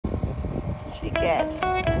she gets.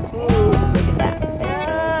 Ooh, look at that.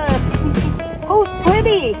 Yeah. Who's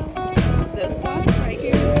pretty? This one right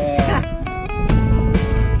here. Yeah.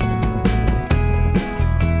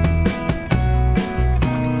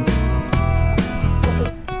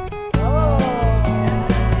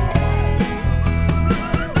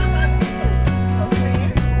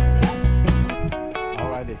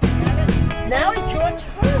 Now it's your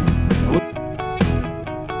turn.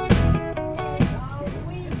 Are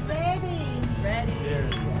we ready? Ready.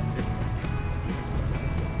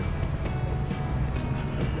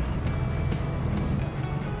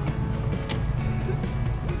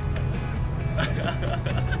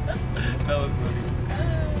 That was funny.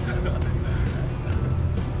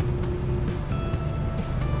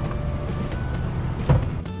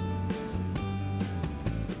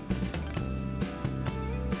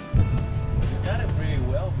 Got it pretty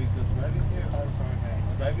well because driving here, oh sorry man,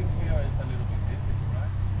 driving here is a little bit difficult,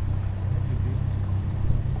 right?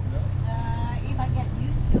 No? If I get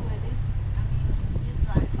used to it, it's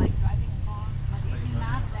like driving a car. But if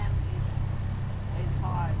not, then it's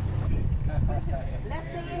hard. Let's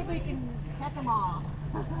see if we can catch them all.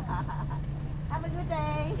 Have a good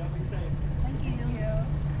day. Thank you.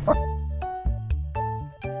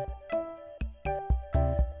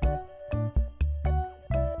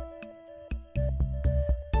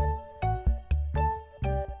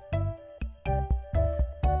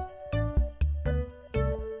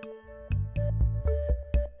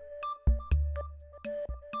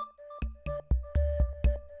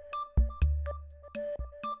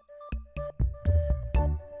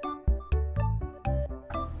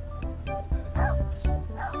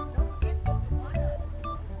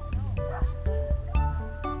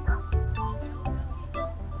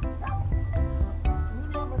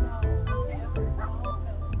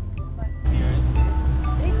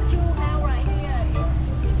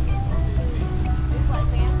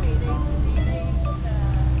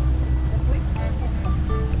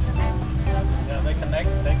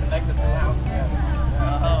 They connect the two houses together.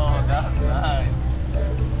 Oh, that's nice.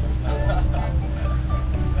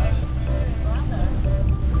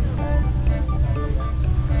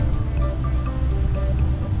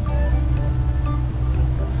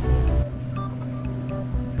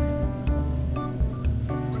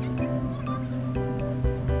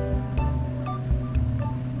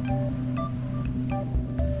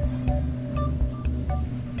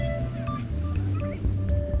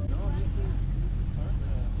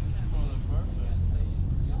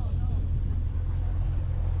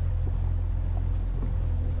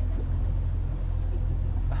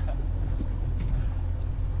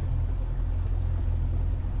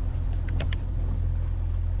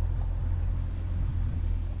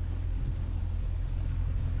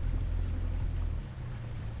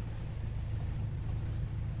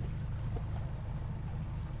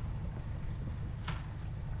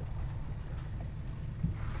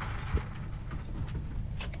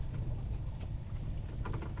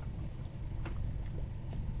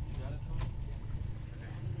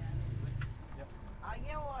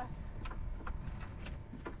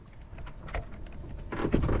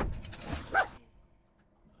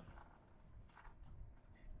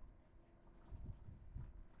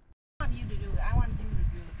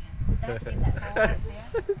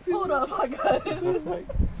 Hold up, I got it.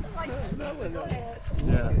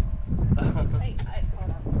 Yeah. Hey,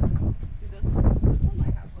 hold on. Do this one. This one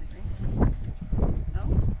might have something. No?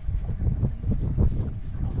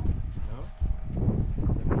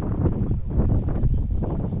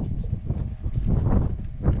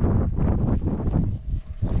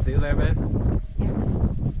 Still there, man?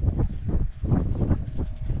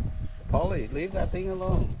 Polly, leave that thing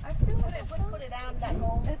alone. I put it down that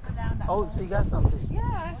hole. Put it down that hole. Oh, she got something. Yeah,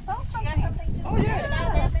 I thought she got something too. Oh, yeah. Put it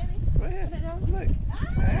down there, baby. Go ahead. Look.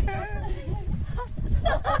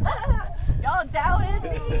 Y'all doubted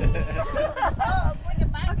me. Oh, bring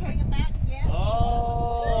it back. Okay. Bring it back. Yes.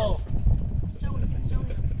 Oh. Show it.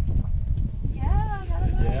 Yeah.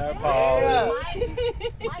 Yeah, Polly.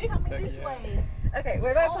 Mine coming this way. Okay,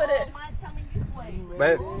 where do I put it? Mine's coming this way.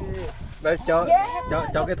 Bé cho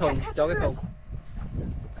cái thùng, cho cái thùng.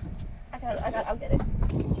 I'll get it.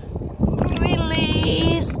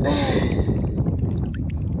 Release.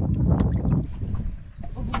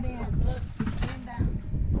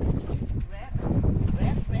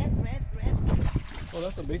 Oh,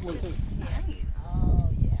 that's a big one too. Oh,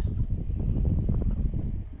 yeah.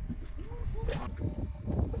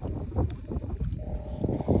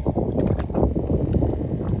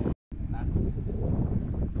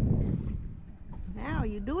 Now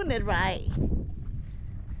you're doing it right.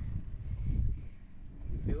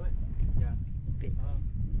 You feel it? Yeah.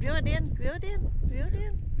 Reel it in, reel it in, reel it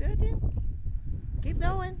in, reel it in. Keep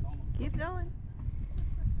going, keep going.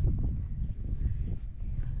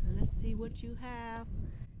 Let's see what you have.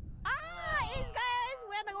 Ah, it guys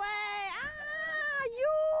went away. Ah,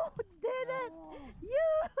 you did it. You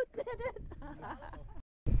did it.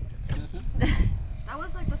 That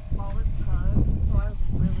was like the smallest tub, so I was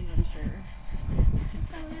really unsure.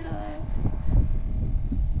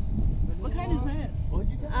 What kind is it?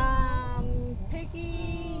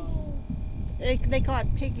 Piggy. They call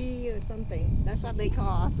it piggy or something. That's what they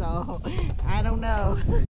call. So I don't know.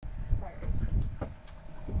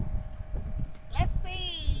 Let's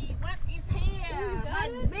see what is here. My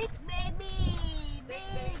big baby,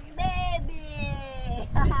 big baby.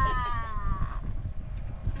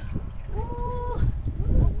 Ooh.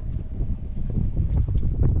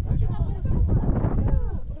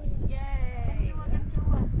 Yay!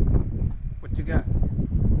 What you got?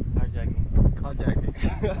 Carjacking.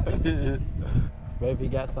 Carjacking. Baby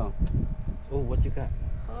got some. Oh, what you got?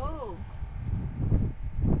 Oh.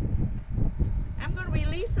 I'm gonna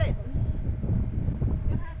release it.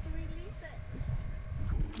 You have to release it.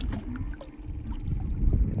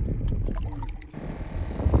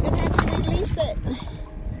 You have to release it.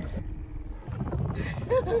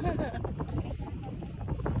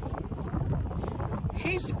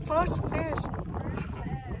 His first fish.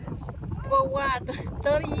 For what?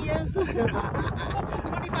 30 years?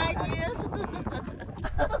 25 years?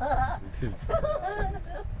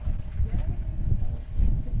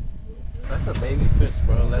 That's a baby fish,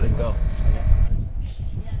 bro. Let it go.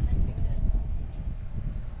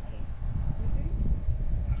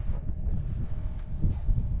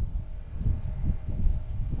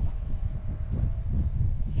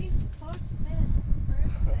 His first fish.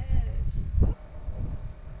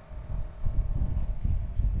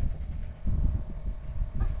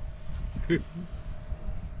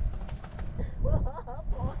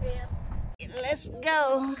 Let's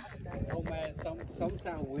go. Oh man, some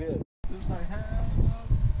sound weird.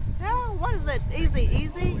 Oh, what is it? Easy,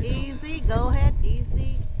 easy, easy. Go ahead.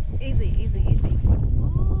 Easy, easy, easy, easy.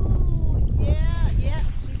 Ooh, yeah, yeah.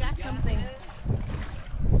 She got something.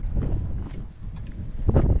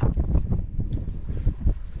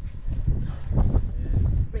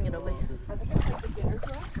 Bring it over here.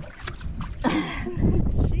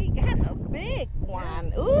 She got a big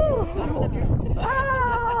one. Ooh. Oh.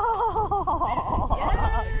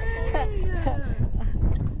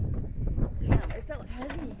 Damn, it felt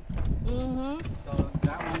heavy. Mm-hmm. So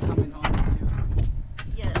that one coming home with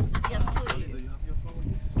you. Yes, yes, Do please. you have your phone with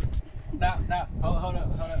you? Now, hold up.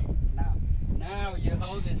 Now you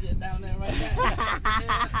hold this shit down there right there. Can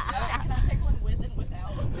I take one with and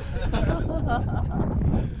without?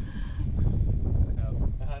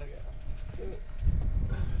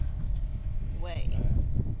 Wait.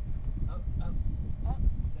 Up.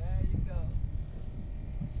 There you go.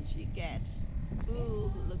 She got.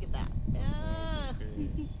 Ooh, look at that.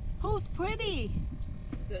 Who's pretty?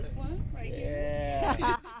 This one right here.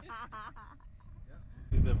 Yeah.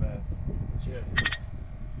 She's the best. Cheers.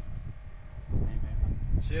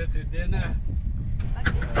 Cheers to dinner.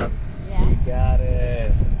 Yeah. You got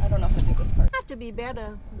it. I don't know if I did this part. Have to be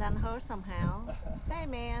better than her somehow. Hey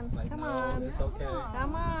man, Like, come no, on. it's okay.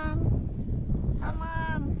 Come on. Come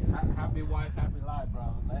on. Happy wife, happy life,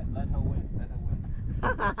 bro. Let her win. Let her win.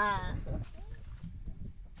 Come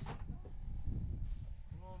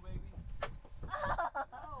on, baby.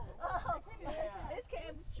 This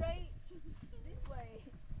came straight this way.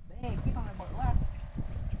 Big. Keep on the board. What?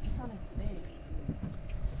 This one is big.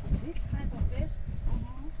 This type of fish,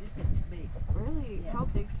 this is big. Really? Yes. How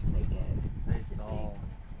big do they get? This is big.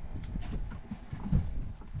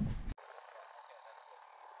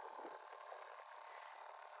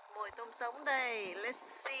 Mồi tôm sống đây. Let's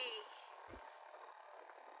see.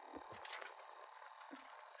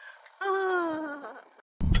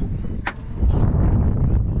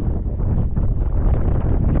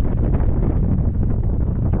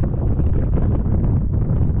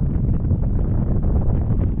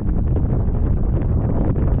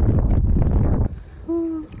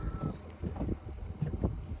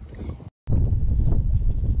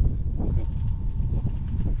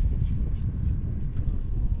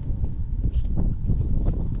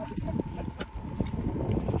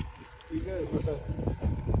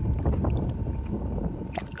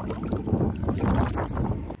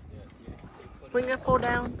 Bring your pole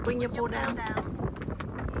down. Bring your pole down.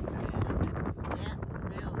 Yeah,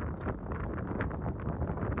 real.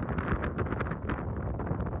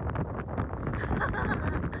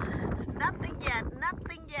 Nothing yet.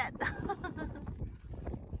 Nothing yet.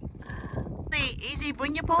 See, easy.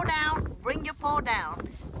 Bring your pole down. Bring your pole down.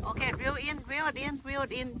 Okay, reel it in, reel it in, reel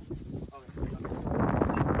it in.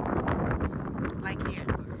 Like here.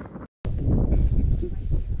 Now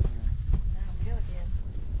reel it in.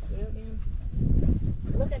 Reel it in.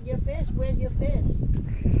 Look at your fish. Where's your fish?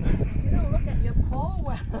 You don't look at your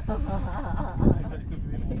pole.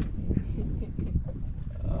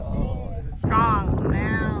 Strong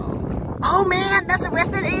now. Oh man, that's a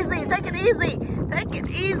redfin. Easy. Take it easy. Take it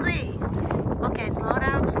easy. Okay, slow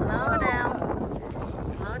down, slow down.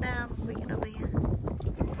 Slow down. Bring it over here.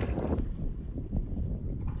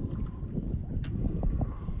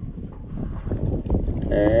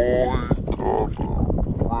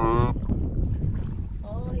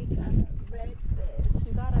 Oh, he got a redfish.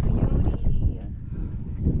 You got a beauty.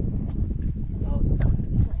 Go this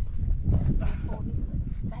way. Pull this way.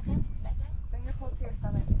 Back in, back in. Bring your pole to your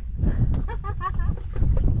stomach.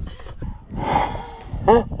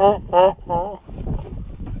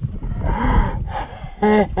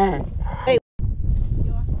 Hey.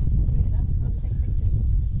 You are bring it up. Let's take pictures.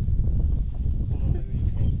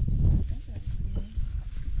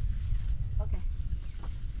 Okay.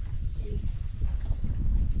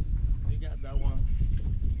 You got that one.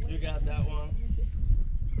 You got that one.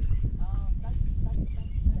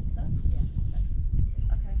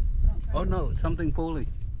 Okay. So don't try Oh no, something pulling.